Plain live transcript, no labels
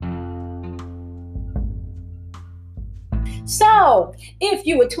So, if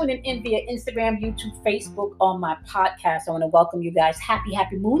you were tuning in via Instagram, YouTube, Facebook, or my podcast, I want to welcome you guys. Happy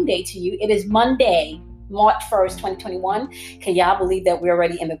Moon Day to you. It is Monday, March 1st, 2021. Can y'all believe that we're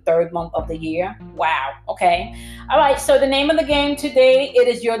already in the third month of the year? Wow. Okay. All right. So the name of the game today, it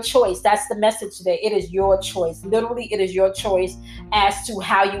is your choice. That's the message today. It is your choice. Literally, it is your choice as to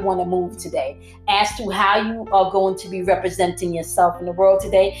how you want to move today, as to how you are going to be representing yourself in the world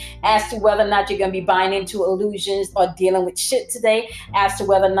today, as to whether or not you're going to be buying into illusions or dealing with shit today, as to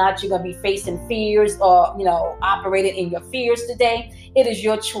whether or not you're going to be facing fears or, operating in your fears today. It is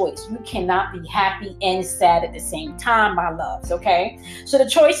your choice. You cannot be happy and sad at the same time, my loves, okay? So the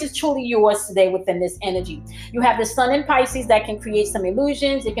choice is truly yours today within this energy. You have the sun in Pisces that can create some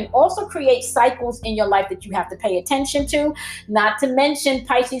illusions. It can also create cycles in your life that you have to pay attention to. Not to mention,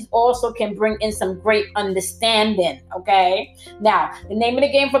 Pisces also can bring in some great understanding, okay? Now, the name of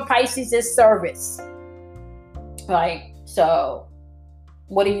the game for Pisces is service, right? So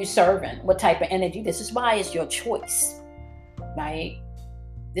what are you serving? What type of energy? This is why it's your choice, right?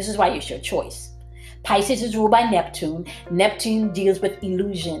 This is why it's your choice. Pisces is ruled by Neptune. Neptune deals with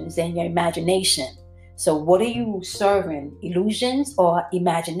illusions and your imagination. So what are you serving? Illusions or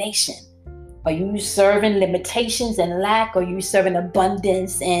imagination? Are you serving limitations and lack? Or are you serving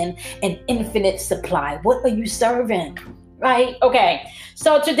abundance and an infinite supply? What are you serving? Right? Okay.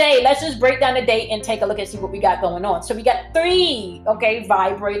 So today, let's just break down the date and take a look and see what we got going on. So we got 3,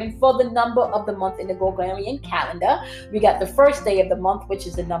 vibrating for the number of the month in the Gregorian calendar. We got the first day of the month, which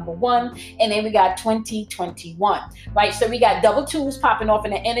is the number 1. And then we got 2021, right? So we got double 2s popping off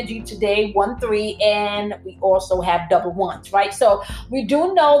in the energy today, 1, 3, and we also have double 1s, right? So we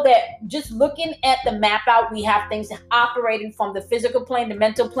do know that just looking at the map out, we have things operating from the physical plane, the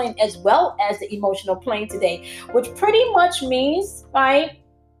mental plane, as well as the emotional plane today, which pretty much means, right,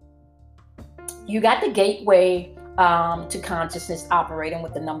 you got the gateway to consciousness operating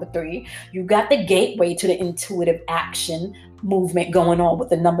with the number 3. You got the gateway to the intuitive action movement going on with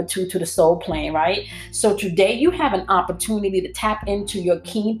the number 2 to the soul plane, right? So today you have an opportunity to tap into your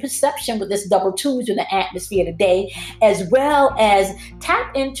keen perception with this double 2s in the atmosphere today, as well as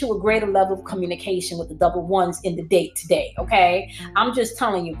tap into a greater level of communication with the double 1s in the date today, okay? I'm just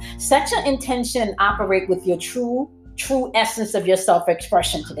telling you, set your intention and operate with your true essence of your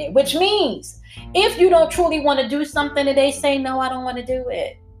self-expression today, which means if you don't truly want to do something today, say, no, I don't want to do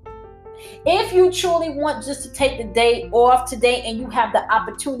it. If you truly want just to take the day off today and you have the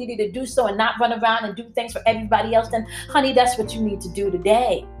opportunity to do so and not run around and do things for everybody else, then honey, that's what you need to do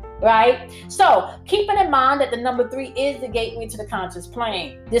today, right? So keeping in mind that the number 3 is the gateway to the conscious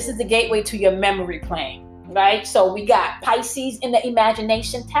plane. This is the gateway to your memory plane. Right? So we got Pisces in the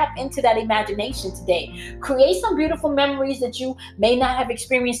imagination. Tap into that imagination today. Create some beautiful memories that you may not have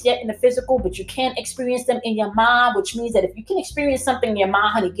experienced yet in the physical, but you can experience them in your mind, which means that if you can experience something in your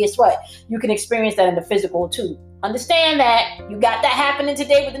mind, honey, guess what? You can experience that in the physical too. Understand that you got that happening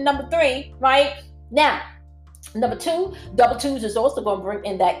today with the number 3, right? Now, number 2, double 2s is also going to bring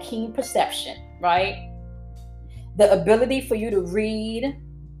in that keen perception, right? The ability for you to read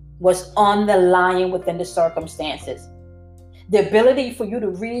what's on the line within the circumstances. The ability for you to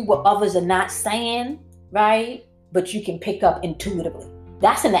read what others are not saying, right? But you can pick up intuitively.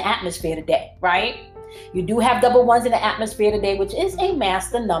 That's in the atmosphere today, right? You do have double 1s in the atmosphere today, which is a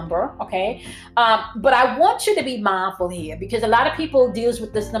master number, okay? But I want you to be mindful here because a lot of people deals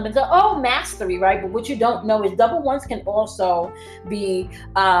with this number and say, oh, mastery, right? But what you don't know is double 1s can also be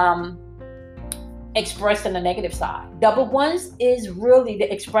expressed on the negative side. Double 1s is really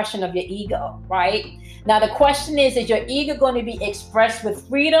the expression of your ego, right? Now the question is your ego going to be expressed with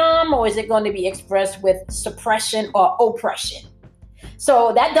freedom or is it going to be expressed with suppression or oppression?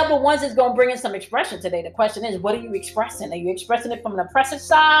 So that double 1s is going to bring in some expression today. The question is, what are you expressing? Are you expressing it from an oppressive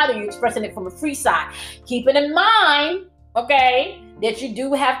side or are you expressing it from a free side? Keeping in mind, okay, that you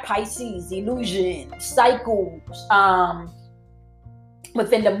do have Pisces, illusion, cycles,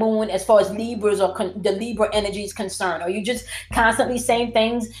 within the moon as far as Libras or the Libra energy is concerned. Are you just constantly saying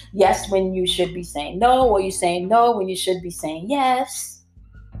things yes when you should be saying no, or you saying no when you should be saying yes?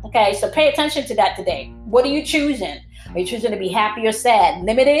 Okay, so pay attention to that today. What are you choosing? Are you choosing to be happy or sad,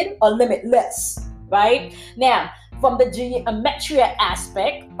 limited or limitless, right? Now, from the geometria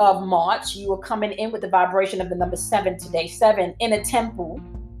aspect of March, you are coming in with the vibration of the number 7 today. 7 in a temple,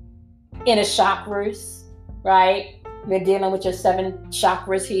 in a chakras, right? We're dealing with your 7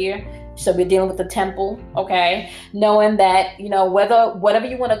 chakras here. So we're dealing with the temple, okay? Knowing that, whatever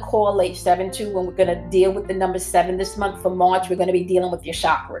you want to correlate 7 to, when we're going to deal with the number 7 this month for March, we're going to be dealing with your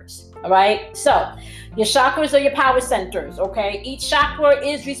chakras, all right? So your chakras are your power centers, okay? Each chakra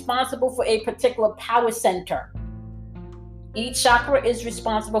is responsible for a particular power center. Each chakra is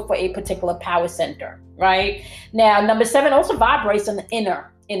responsible for a particular power center, right? Now, number 7 also vibrates on the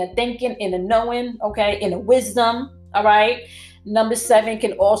inner thinking, inner knowing, okay, inner wisdom, all right? Number 7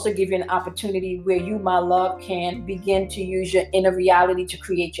 can also give you an opportunity where you, my love, can begin to use your inner reality to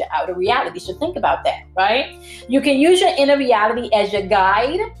create your outer reality. So think about that, right? You can use your inner reality as your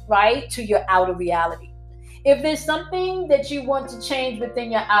guide, right, to your outer reality. If there's something that you want to change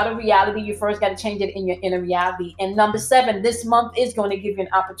within your outer reality, you first got to change it in your inner reality. And number 7, this month is going to give you an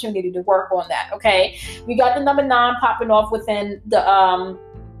opportunity to work on that, okay? We got the number 9 popping off within the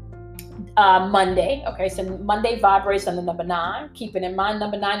Monday. Okay, so Monday vibrates on the number 9. Keep it in mind,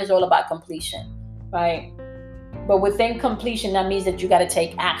 number 9 is all about completion, right? But within completion, that means that you got to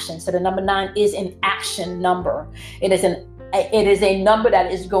take action. So the number 9 is an action number. It is a number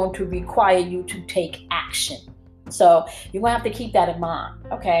that is going to require you to take action. So you're going to have to keep that in mind,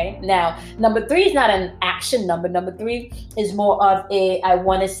 okay? Now, number 3 is not an action number. Number 3 is more of a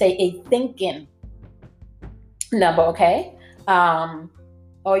thinking number, okay?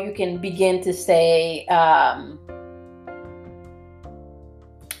 Or you can begin to say,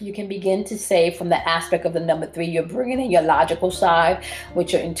 from the aspect of the number 3, you're bringing in your logical side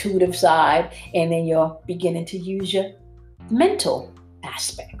with your intuitive side, and then you're beginning to use your mental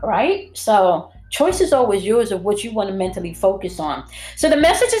aspect, right? So choice is always yours of what you want to mentally focus on. So the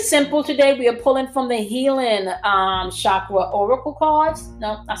message is simple today. We are pulling from the healing chakra oracle cards.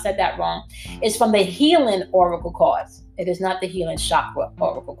 No, I said that wrong. It's from the healing oracle cards. It is not the healing chakra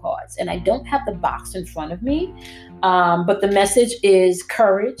oracle cards. And I don't have the box in front of me. But the message is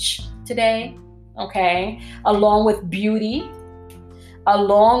courage today, okay? Along with beauty,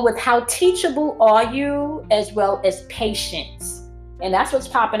 along with how teachable are you, as well as patience. And that's what's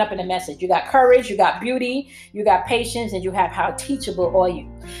popping up in the message. You got courage, you got beauty, you got patience, and you have how teachable are you.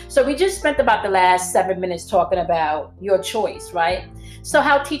 So we just spent about the last 7 minutes talking about your choice, right? So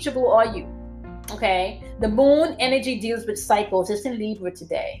how teachable are you? Okay. The moon energy deals with cycles. It's in Libra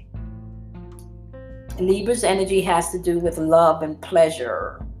today. Libra's energy has to do with love and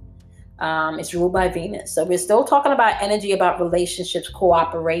pleasure. It's ruled by Venus. So we're still talking about energy, about relationships,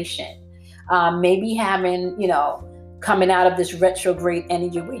 cooperation. Maybe having, coming out of this retrograde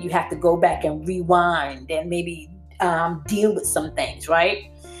energy where you have to go back and rewind and maybe deal with some things, right?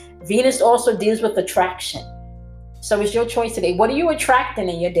 Venus also deals with attraction. So it's your choice today. What are you attracting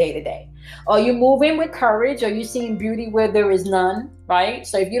in your day-to-day? Are you moving with courage? Are you seeing beauty where there is none, right?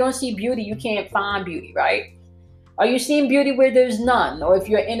 So if you don't see beauty, you can't find beauty, right? Are you seeing beauty where there's none? Or if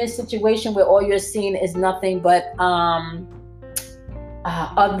you're in a situation where all you're seeing is nothing but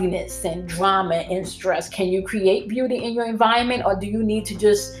ugliness and drama and stress, can you create beauty in your environment, or do you need to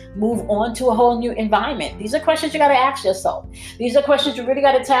just move on to a whole new environment? These are questions you got to ask yourself. These are questions you really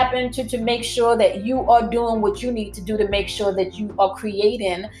got to tap into to make sure that you are doing what you need to do to make sure that you are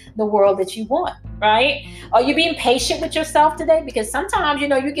creating the world that you want, right? Are you being patient with yourself today? Because sometimes,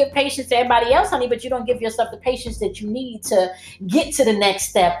 you give patience to everybody else, honey, but you don't give yourself the patience that you need to get to the next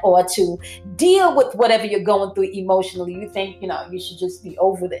step or to deal with whatever you're going through emotionally. You think, you should just be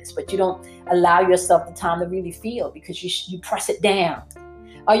over this, but you don't allow yourself the time to really feel because you press it down.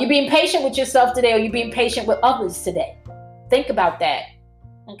 Are you being patient with yourself today? Or are you being patient with others today? Think about that.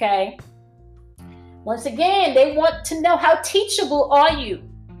 Okay. Once again, they want to know how teachable are you?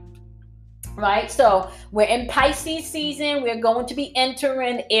 Right? So we're in Pisces season. We're going to be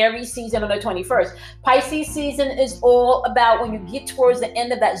entering Aries season on the 21st. Pisces season is all about when you get towards the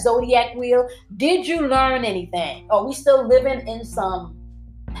end of that zodiac wheel. Did you learn anything? Are we still living in some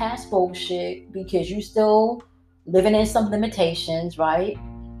past bullshit because you still living in some limitations, right?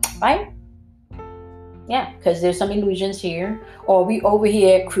 Right? Yeah, because there's some illusions here. Or we over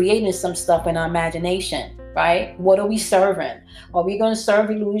here creating some stuff in our imagination, right? What are we serving? Are we going to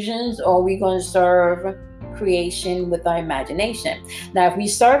serve illusions, or are we going to serve creation with our imagination? Now, if we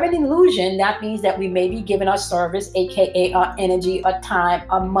serve an illusion, that means that we may be giving our service, aka our energy, our time,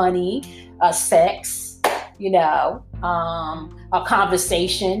 our money, our sex, our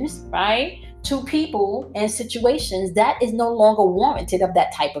conversations, right, to people and situations that is no longer warranted of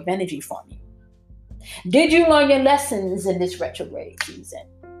that type of energy from you. Did you learn your lessons in this retrograde season?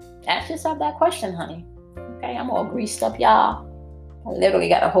 Ask yourself that question, honey. Okay, I'm all greased up, y'all. I literally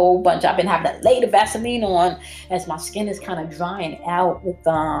got a whole bunch. I've been having to lay the Vaseline on as my skin is kind of drying out with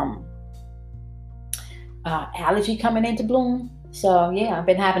allergy coming into bloom. So yeah, I've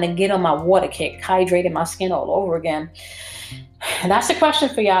been having to get on my water kick, hydrating my skin all over again. And that's the question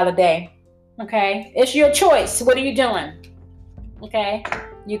for y'all today. Okay, it's your choice. What are you doing? Okay,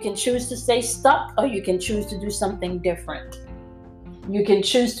 you can choose to stay stuck, or you can choose to do something different. You can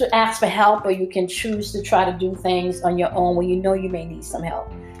choose to ask for help, or you can choose to try to do things on your own when you know you may need some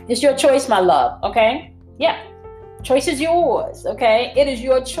help. It's your choice, my love, okay? Yeah. Choice is yours, okay? It is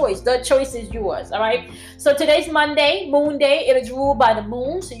your choice. The choice is yours, all right? So today's Monday, Moon Day. It is ruled by the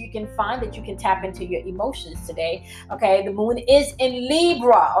moon, so you can find that you can tap into your emotions today, okay? The moon is in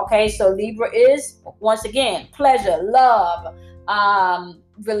Libra, okay? So Libra is, once again, pleasure, love,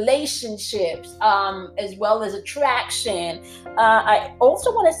 relationships, as well as attraction. I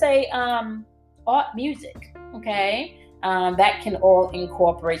also want to say art, music, okay? That can all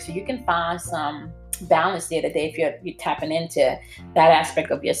incorporate, so you can find some balance there today if you're tapping into that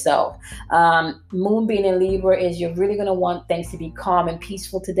aspect of yourself. Moon being in Libra is you're really going to want things to be calm and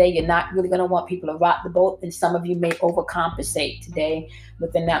peaceful today. You're not really going to want people to rock the boat, and some of you may overcompensate today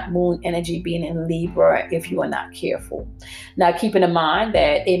within that moon energy being in Libra if you are not careful. Now, keeping in mind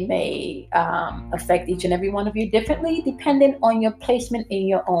that it may affect each and every one of you differently depending on your placement in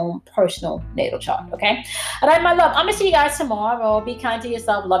your own personal natal chart, okay? All right, my love, I'm going to see you guys tomorrow. Be kind to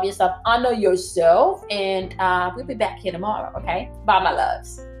yourself, love yourself, honor yourself, and we'll be back here tomorrow, okay? Bye, my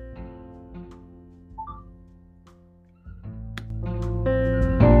loves.